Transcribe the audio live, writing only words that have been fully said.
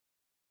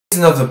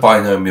Another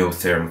binomial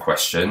theorem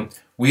question.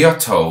 We are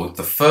told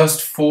the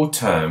first four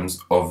terms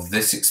of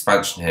this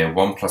expansion here,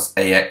 1 plus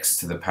ax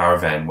to the power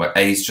of n, where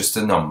a is just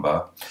a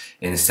number,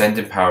 in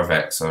ascending power of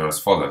x are as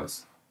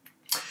follows.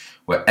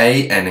 Where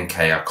a, n and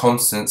k are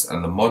constants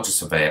and the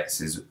modulus of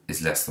ax is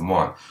less than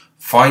 1.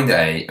 Find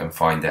a and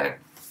find n.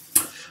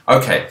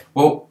 Okay,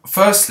 well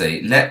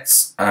firstly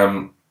let's write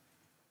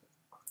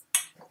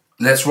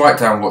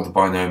down what the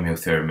binomial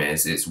theorem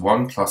is. It's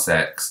 1 plus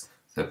x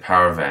to the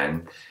power of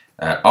n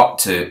up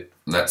to,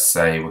 let's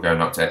say we're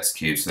going up to x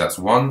cubed, so that's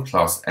 1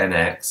 plus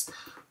nx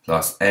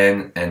plus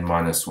n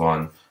minus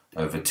 1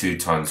 over 2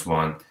 times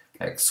 1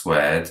 x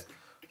squared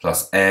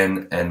plus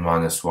n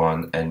minus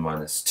 1 n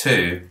minus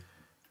 2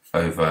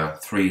 over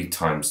 3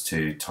 times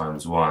 2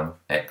 times 1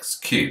 x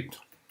cubed.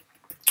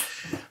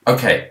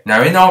 Okay,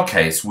 now in our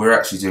case we're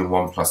actually doing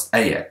 1 plus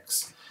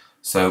ax.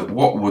 So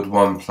what would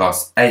 1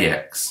 plus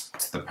ax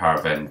to the power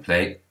of n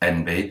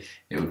be?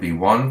 It would be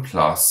 1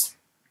 plus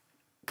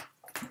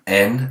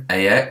n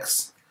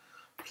ax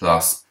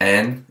plus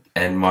n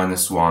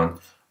minus 1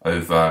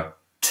 over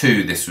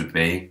 2, this would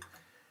be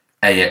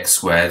ax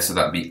squared, so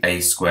that would be a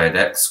squared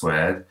x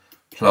squared,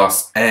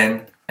 plus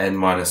n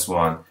minus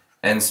 1,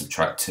 n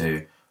subtract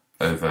 2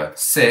 over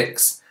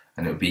 6,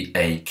 and it would be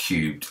a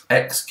cubed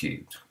x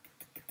cubed.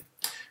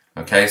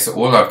 Okay, so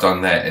all I've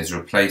done there is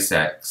replace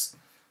x.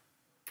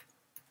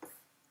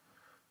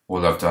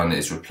 All I've done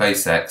is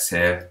replace x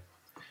here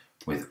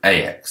with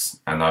ax,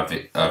 and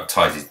I've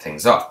tidied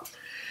things up.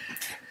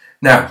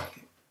 Now,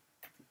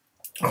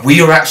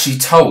 we are actually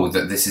told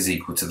that this is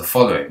equal to the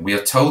following. We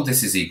are told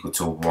this is equal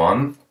to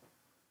 1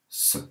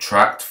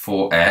 subtract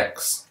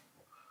 4x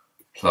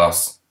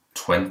plus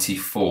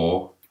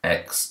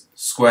 24x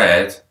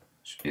squared.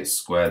 Should be a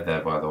squared there,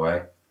 by the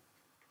way.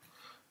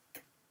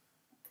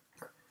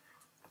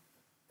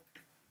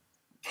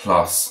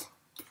 Plus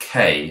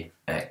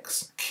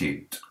kx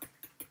cubed.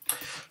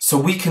 So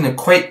we can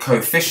equate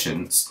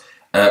coefficients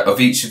of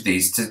each of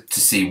these to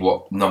see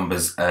what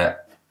numbers n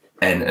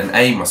and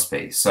a must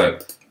be. So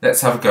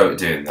let's have a go at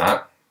doing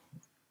that.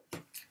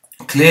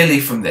 Clearly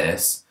from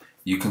this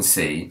you can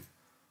see,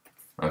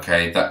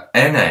 okay, that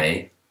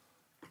na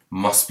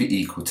must be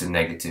equal to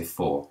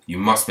 -4. You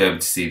must be able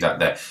to see that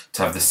there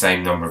to have the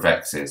same number of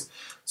x's.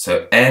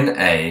 So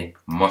na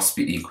must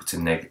be equal to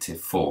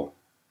 -4.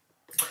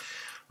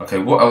 Okay,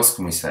 what else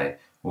can we say?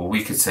 Well,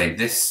 we could say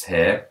this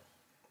here,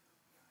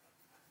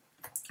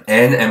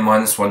 n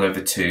minus 1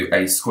 over 2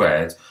 a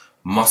squared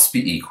must be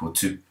equal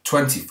to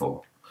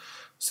 24.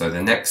 So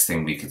the next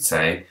thing we could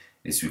say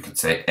is we could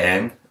say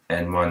n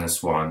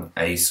minus 1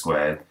 a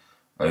squared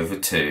over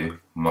 2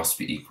 must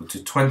be equal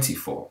to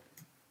 24.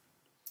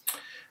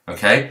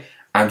 Okay,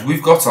 and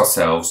we've got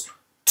ourselves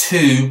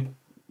two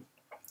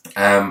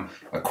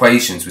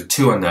equations with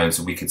two unknowns,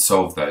 and we could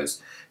solve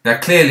those. Now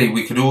clearly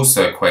we could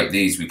also equate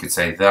these. We could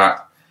say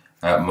that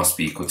must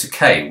be equal to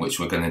k, which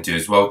we're going to do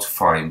as well to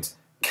find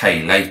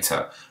k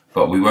later,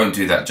 but we won't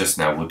do that just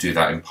now. We'll do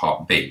that in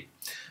part B.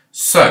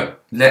 So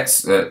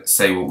let's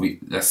see what we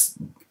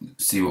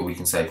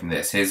can say from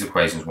this. Here's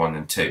equations 1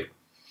 and 2.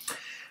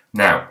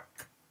 Now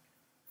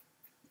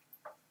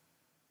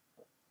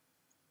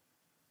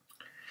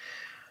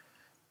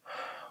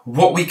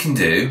what we can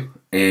do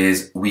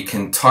is we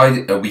can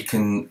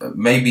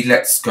maybe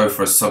let's go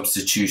for a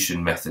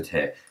substitution method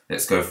here.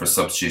 Let's go for a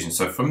substitution.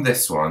 So from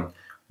this one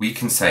we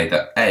can say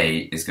that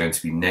a is going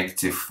to be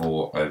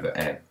 -4 over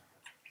n.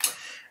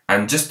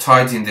 And just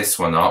tidying this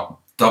one up,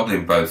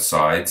 doubling both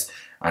sides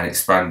and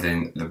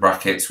expanding the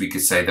brackets, we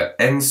could say that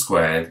n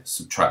squared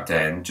subtract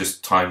n,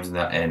 just times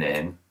that n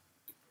in,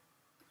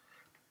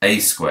 a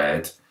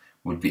squared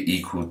would be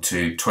equal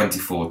to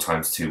 24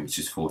 times 2, which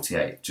is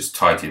 48. Just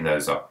tidying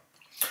those up.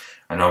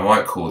 And I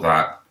might call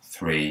that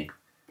 3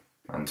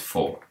 and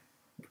 4.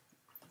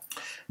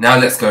 Now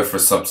let's go for a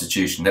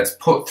substitution. Let's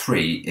put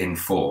 3 in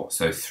 4.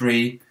 So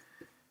 3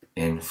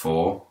 in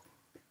 4.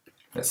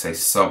 Let's say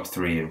sub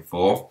 3 in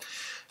 4.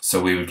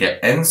 So we would get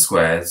n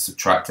squared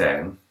subtract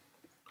n.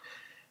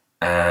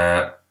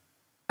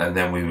 And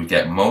then we would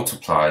get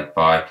multiplied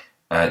by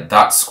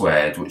that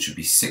squared, which would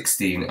be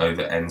 16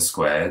 over n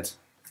squared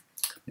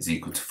is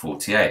equal to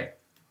 48.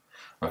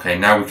 Okay,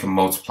 now we can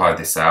multiply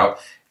this out.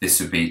 This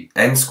would be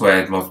n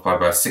squared multiplied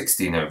by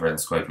 16 over n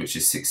squared, which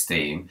is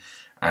 16,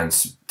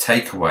 and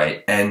take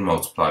away n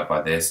multiplied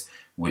by this,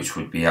 which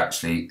would be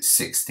actually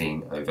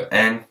 16 over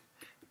n.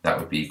 That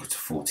would be equal to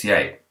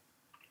 48.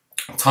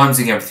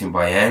 Timesing everything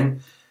by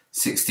n,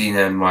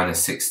 16n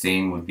minus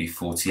 16 would be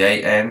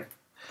 48n.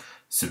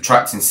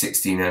 Subtracting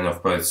 16n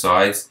off both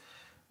sides,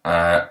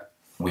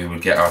 we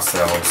would get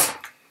ourselves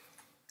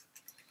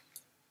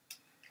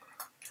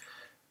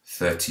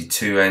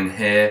 32n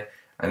here.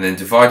 And then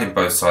dividing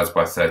both sides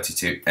by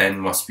 32, n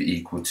must be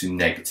equal to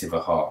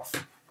 -1/2.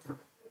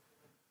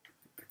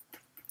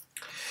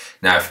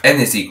 Now if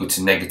n is equal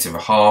to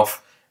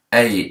 -1/2,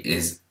 a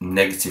is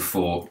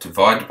 -4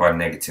 divided by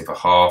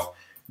 -1/2,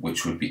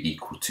 which would be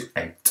equal to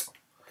 8.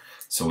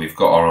 So we've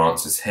got our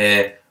answers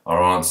here.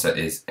 Our answer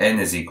is n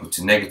is equal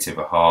to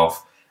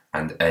 -1/2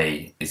 and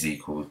a is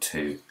equal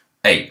to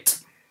 8.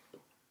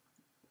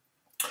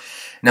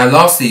 Now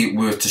lastly,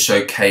 we were to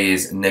show k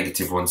is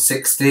negative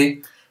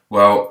 160.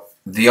 Well,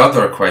 the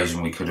other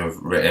equation we could have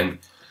written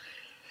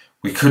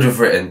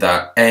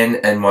that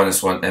n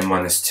minus 1, n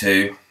minus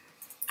 2.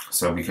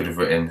 So we could have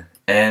written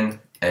n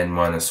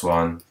minus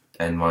 1,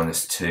 n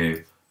minus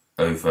 2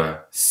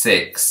 over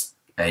 6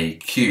 a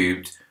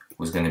cubed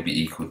was going to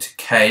be equal to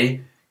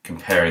k,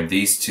 comparing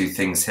these two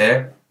things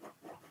here.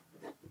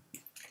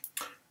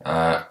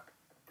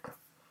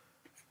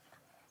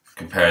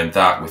 Comparing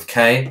that with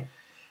k.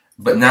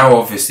 But now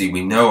obviously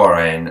we know our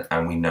n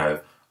and we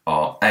know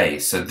our a.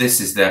 So this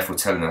is therefore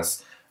telling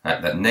us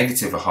that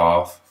negative a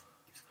half,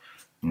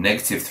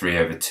 negative 3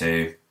 over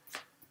 2,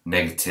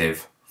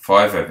 negative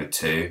 5 over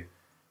 2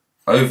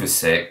 over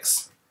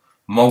 6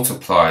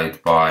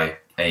 multiplied by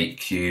 8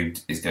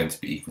 cubed is going to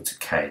be equal to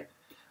k.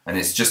 And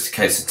it's just a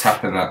case of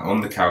tapping that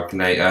on the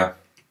calculator.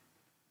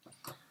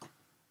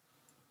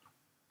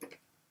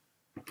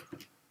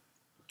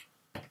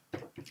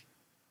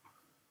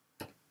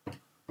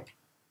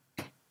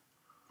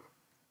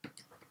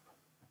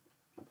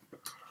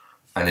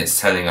 And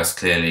it's telling us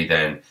clearly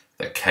then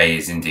that k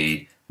is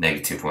indeed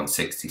negative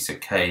 160. So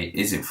k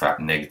is in fact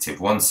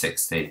negative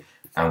 160,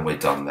 and we're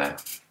done there.